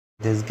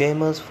This is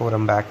Gamers for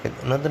I'm back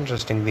with another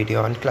interesting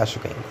video on Clash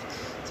of Kings.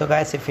 So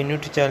guys, if you're new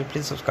to channel,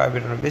 please subscribe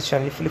it on this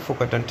channel. If you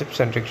focus on tips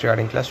and tricks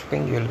regarding Clash of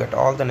Kings, you will get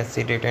all the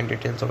necessary data and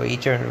details of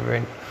each and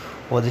event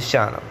over this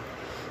channel.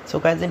 So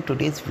guys, in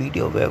today's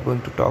video we are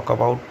going to talk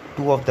about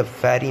two of the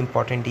very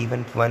important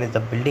events. One is the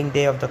building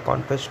day of the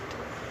conquest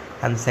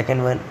and the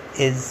second one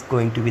is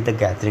going to be the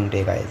gathering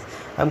day. Guys,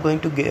 I'm going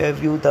to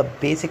give you the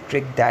basic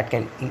trick that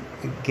can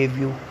give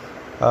you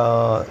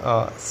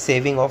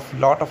saving of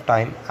lot of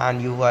time,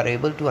 and you are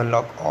able to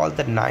unlock all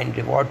the 9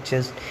 reward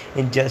chests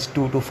in just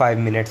 2 to 5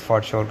 minutes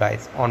for sure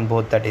guys, on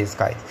both the days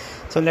guys.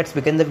 So let's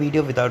begin the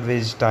video without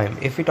waste time.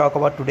 If we talk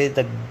about today is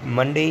the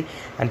Monday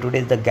and today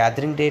is the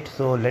gathering date,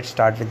 so let's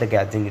start with the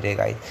gathering day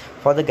guys.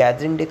 For the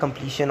gathering day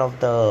completion of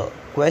the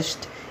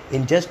quest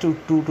in just 2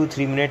 to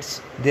 3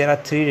 minutes, there are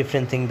 3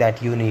 different things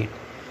that you need.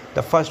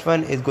 The first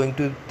one is going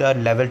to the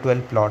level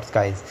 12 plots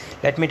guys.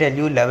 Let me tell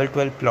you, level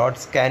 12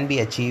 plots can be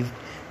achieved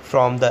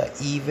from the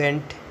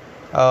event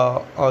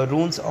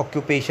runes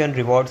occupation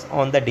rewards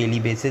on the daily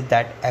basis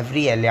that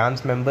every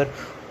alliance member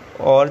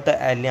or the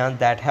alliance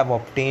that have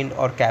obtained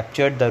or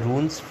captured the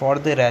runes for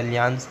their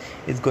alliance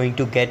is going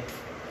to get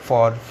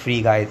for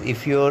free guys.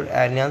 If your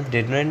alliance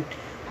didn't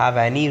have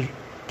any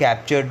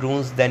captured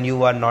runes, then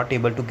you are not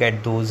able to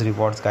get those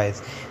rewards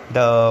guys.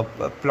 The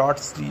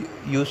plots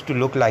used to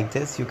look like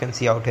this. You can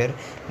see out here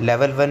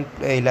level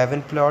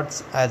 11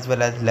 plots as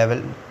well as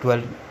level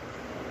 12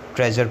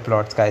 treasure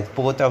plots guys.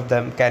 Both of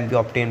them can be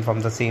obtained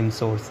from the same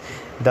source,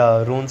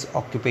 the runes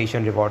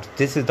occupation rewards.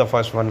 This is the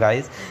first one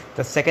guys.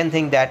 The second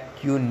thing that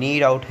you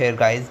need out here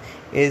guys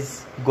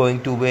is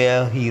going to be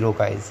a hero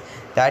guys.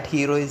 That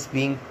hero is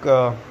being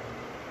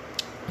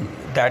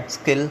that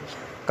skill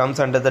comes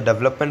under the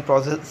development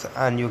process,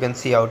 and you can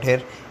see out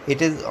here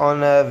it is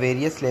on a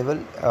various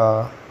level.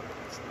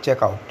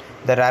 Check out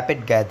the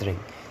rapid gathering.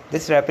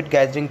 This rapid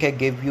gathering can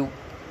give you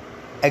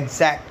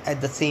exact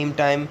at the same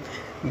time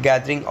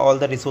gathering all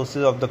the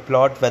resources of the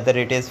plot, whether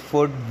it is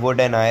food, wood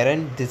and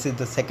iron. This is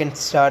the second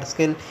star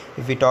skill.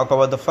 If we talk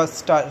about the first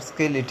star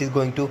skill, it is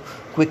going to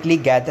quickly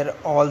gather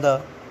all the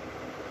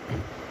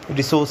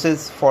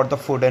resources for the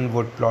food and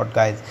wood plot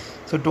guys.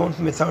 So don't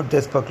miss out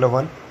this particular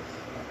one.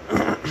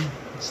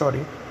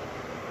 Sorry.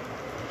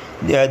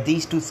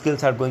 These two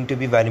skills are going to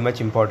be very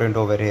much important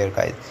over here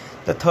guys.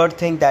 The third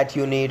thing that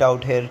you need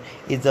out here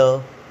is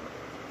a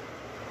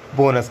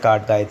bonus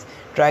card guys.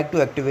 Try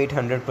to activate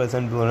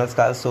 100% bonus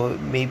cards. So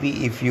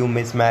maybe if you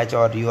mismatch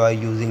or you are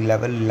using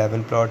level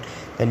 11 plot,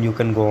 then you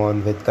can go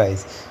on with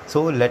guys.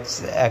 So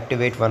let's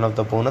activate one of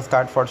the bonus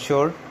card for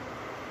sure.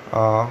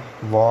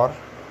 War,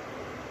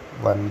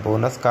 one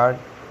bonus card,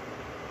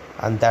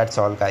 and that's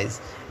all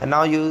guys. And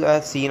now you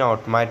have seen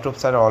out my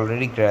troops are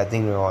already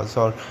gathering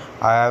also.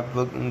 I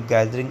have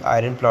gathering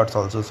iron plots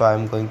also, so I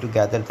am going to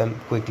gather them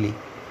quickly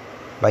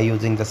by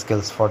using the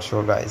skills for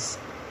sure guys.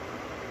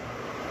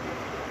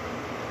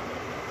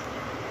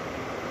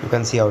 You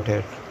can see out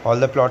here all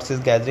the plots is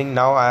gathering.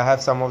 Now I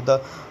have some of the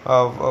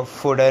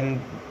food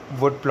and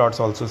wood plots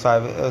also,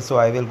 so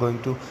I will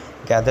going to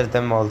gather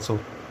them also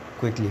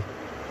quickly.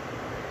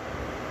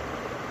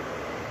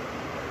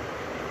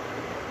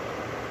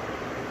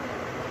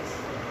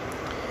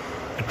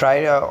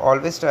 Try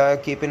always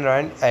keep in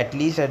mind at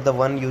least at the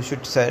one you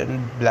should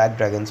send black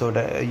dragon, so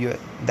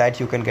that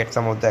you can get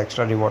some of the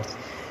extra rewards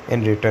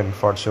in return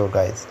for sure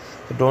guys.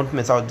 So don't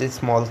miss out these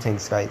small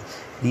things guys.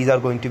 These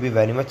are going to be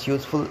very much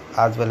useful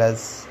as well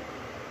as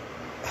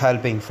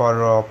helping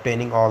for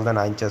obtaining all the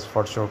 9 chests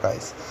for sure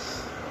guys.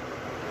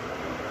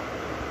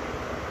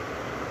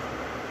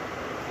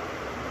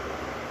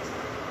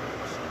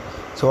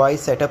 So I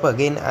set up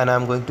again and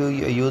I'm going to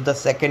use the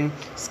second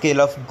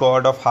skill of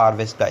God of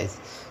Harvest guys.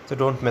 So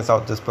don't miss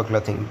out this particular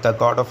thing. The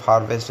God of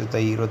Harvest is the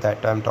hero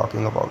that I'm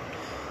talking about.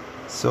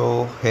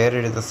 So here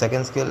it is the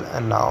second skill,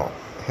 and now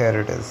here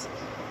it is.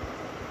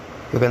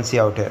 You can see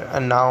out here,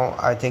 and now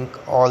I think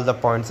all the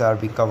points are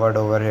being covered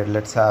over here.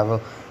 Let's have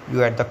a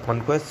view at the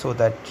conquest so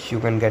that you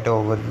can get an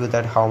overview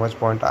that how much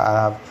point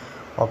I have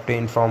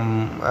obtained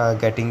from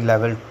getting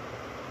level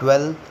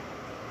 12.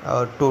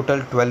 Total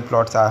 12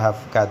 plots I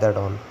have gathered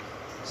on.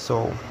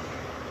 So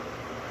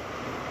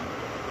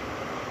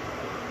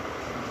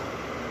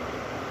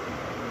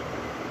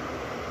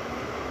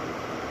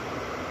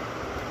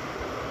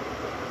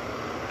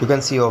you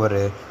can see over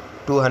here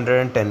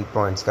 210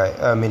 points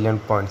guys, million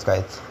points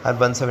guys, and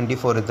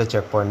 174 is the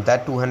checkpoint.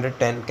 That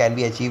 210 can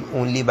be achieved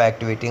only by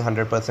activating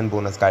 100%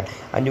 bonus card,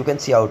 and you can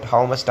see out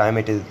how much time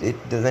it is.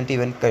 It doesn't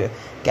even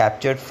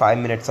capture 5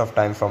 minutes of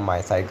time from my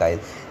side guys.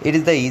 It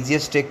is the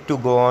easiest trick to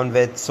go on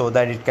with, so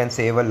that it can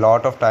save a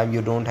lot of time.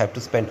 You don't have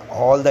to spend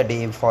all the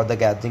day for the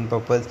gathering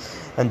purpose,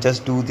 and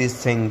just do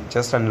this thing,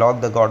 just unlock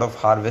the God of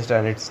Harvest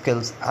and its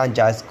skills and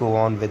just go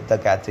on with the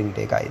gathering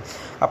day guys.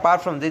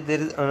 Apart from this,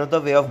 there is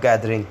another way of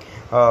gathering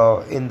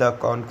in the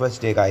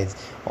conquest day guys.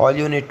 All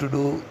you need to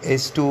do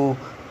is to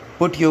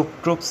put your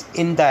troops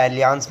in the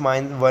alliance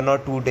mines 1 or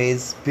 2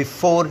 days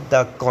before the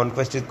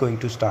conquest is going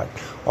to start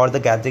or the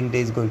gathering day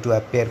is going to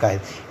appear,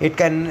 guys. It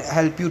can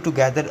help you to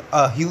gather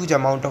a huge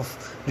amount of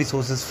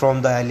resources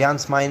from the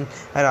alliance mine,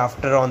 and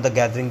after on the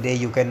gathering day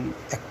you can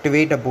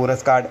activate a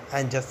bonus card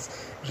and just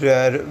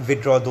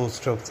withdraw those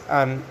troops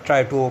and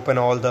try to open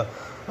all the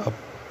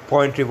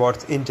point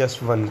rewards in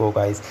just one go,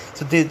 guys.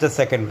 So this is the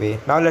second way.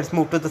 Now let's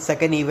move to the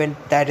second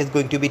event that is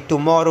going to be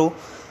tomorrow,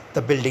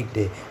 the building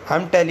day.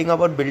 I'm telling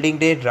about building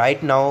day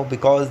right now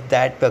because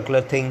that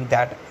particular thing,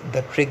 that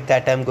the trick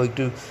that I'm going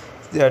to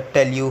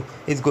tell you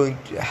is going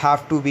to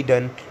have to be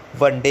done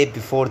 1 day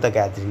before the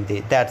gathering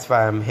day. That's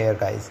why I'm here,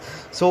 guys.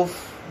 So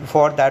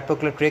for that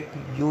particular trick,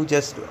 you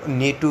just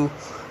need to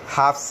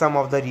have some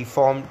of the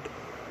reformed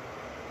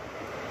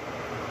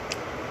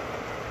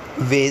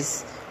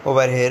ways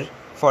over here.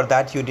 For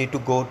that you need to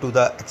go to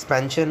the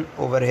expansion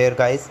over here,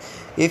 guys.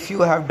 If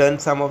you have done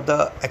some of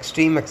the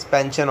extreme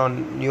expansion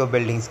on your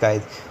buildings,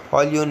 guys,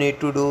 all you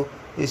need to do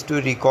is to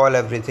recall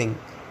everything,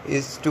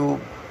 is to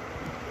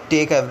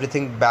take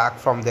everything back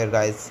from there,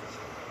 guys.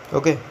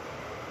 Okay,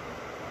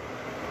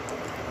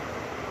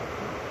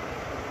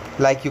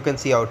 like you can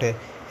see out here,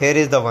 here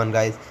is the one,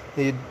 guys.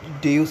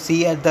 Do you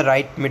see at the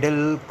right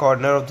middle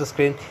corner of the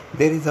screen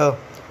there is a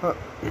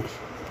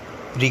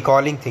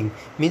recalling thing?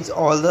 Means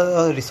all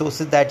the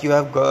resources that you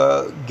have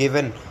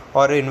given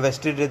or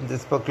invested in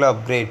this particular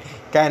upgrade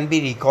can be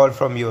recalled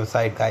from your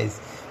side, guys.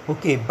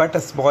 Okay, but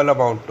a small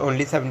amount,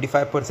 only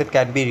 75%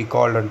 can be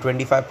recalled on,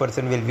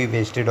 25% will be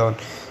wasted on.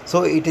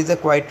 So it is a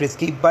quite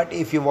risky. But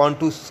if you want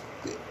to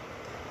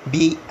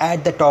be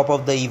at the top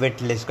of the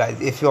event list,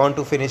 guys, if you want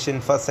to finish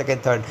in first,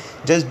 second, third,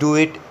 just do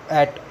it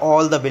at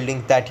all the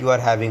buildings that you are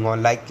having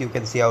on. Like you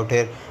can see out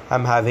here,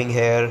 I'm having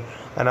here,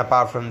 and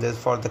apart from this,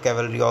 for the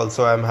cavalry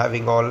also I'm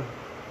having all.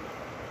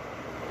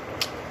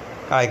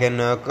 I can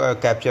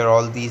capture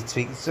all these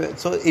three,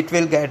 so it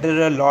will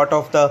gather a lot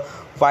of the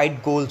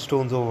white gold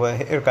stones over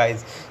here,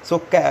 guys. So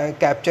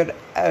capture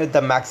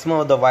the maximum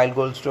of the white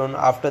gold stone.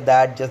 After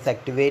that, just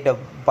activate a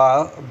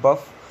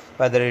buff,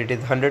 whether it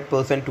is 100%,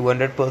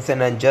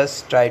 200%, and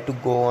just try to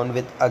go on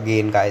with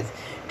again, guys.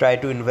 Try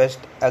to invest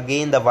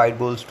again the white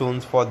gold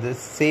stones for this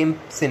same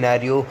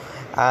scenario,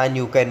 and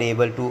you can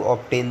able to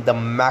obtain the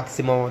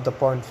maximum of the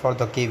points for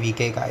the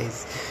KVK,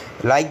 guys.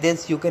 Like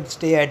this you can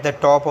stay at the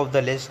top of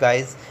the list,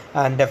 guys,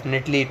 and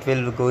definitely it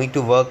will going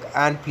to work.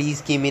 And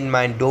please keep in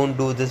mind, don't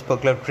do this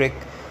particular trick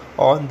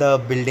on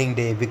the building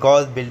day,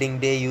 because building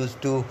day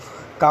used to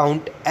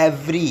count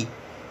every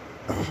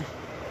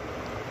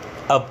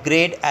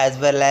upgrade as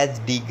well as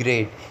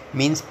degrade,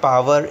 means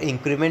power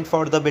increment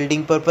for the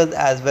building purpose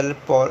as well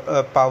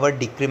power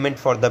decrement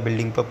for the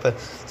building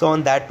purpose. So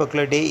on that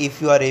particular day,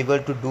 if you are able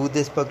to do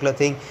this particular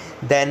thing,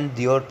 then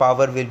your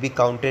power will be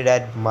counted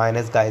at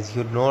minus, guys.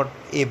 You're not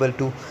able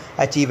to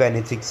achieve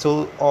anything.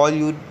 So all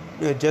you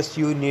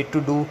need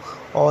to do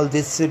all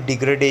this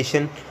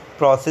degradation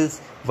process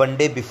 1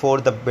 day before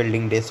the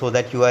building day, so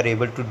that you are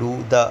able to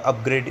do the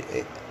upgrade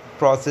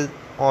process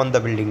on the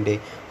building day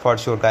for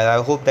sure, guys.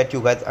 I hope that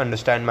you guys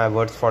understand my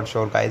words for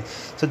sure, guys.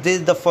 So this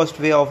is the first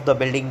way of the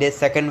building day.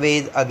 Second way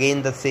is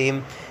again the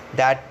same,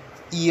 that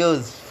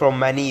from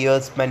many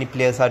years many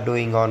players are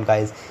doing on,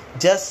 guys.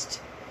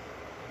 Just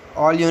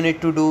all you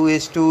need to do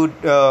is to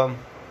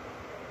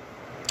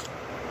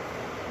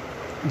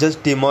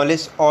just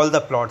demolish all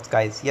the plots,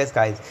 guys. Yes,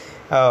 guys,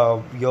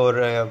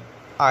 your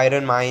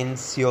iron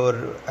mines,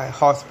 your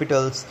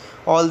hospitals,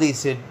 all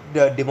these,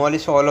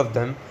 demolish all of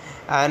them,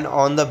 and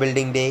on the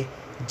building day,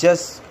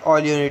 just all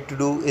you need to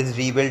do is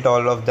rebuild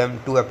all of them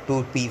to up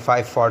to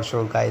P5 for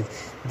sure,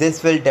 guys.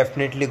 This will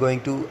definitely going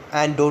to,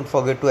 and don't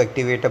forget to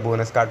activate a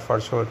bonus card for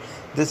sure.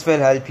 This will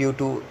help you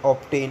to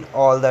obtain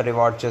all the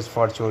reward chests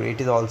for sure. It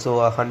is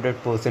also a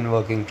 100%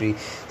 working tree.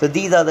 So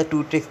these are the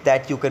two tricks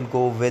that you can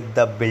go with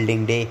the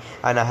building day,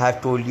 and I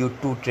have told you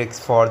 2 tricks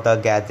for the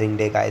gathering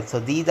day, guys.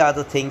 So these are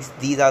the things,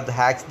 these are the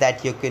hacks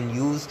that you can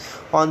use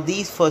on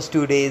these first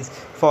 2 days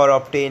for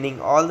obtaining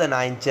all the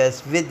 9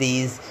 chests. With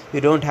these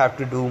you don't have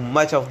to do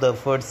much of the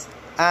efforts,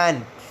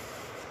 and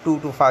 2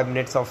 to 5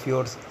 minutes of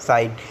your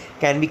side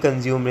can be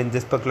consumed in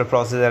this particular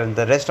process, and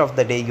the rest of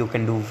the day you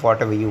can do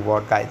whatever you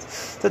want, guys.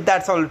 So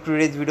that's all for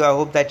today's video. I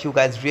hope that you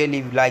guys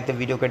really like the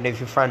video content.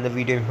 If you find the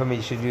video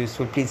information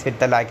useful, please hit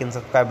the like and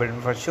subscribe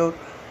button for sure.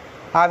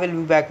 I will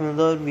be back with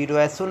another video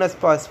as soon as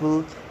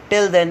possible.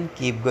 Till then,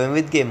 keep going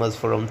with Gamers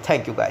Forum.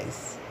 Thank you,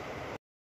 guys.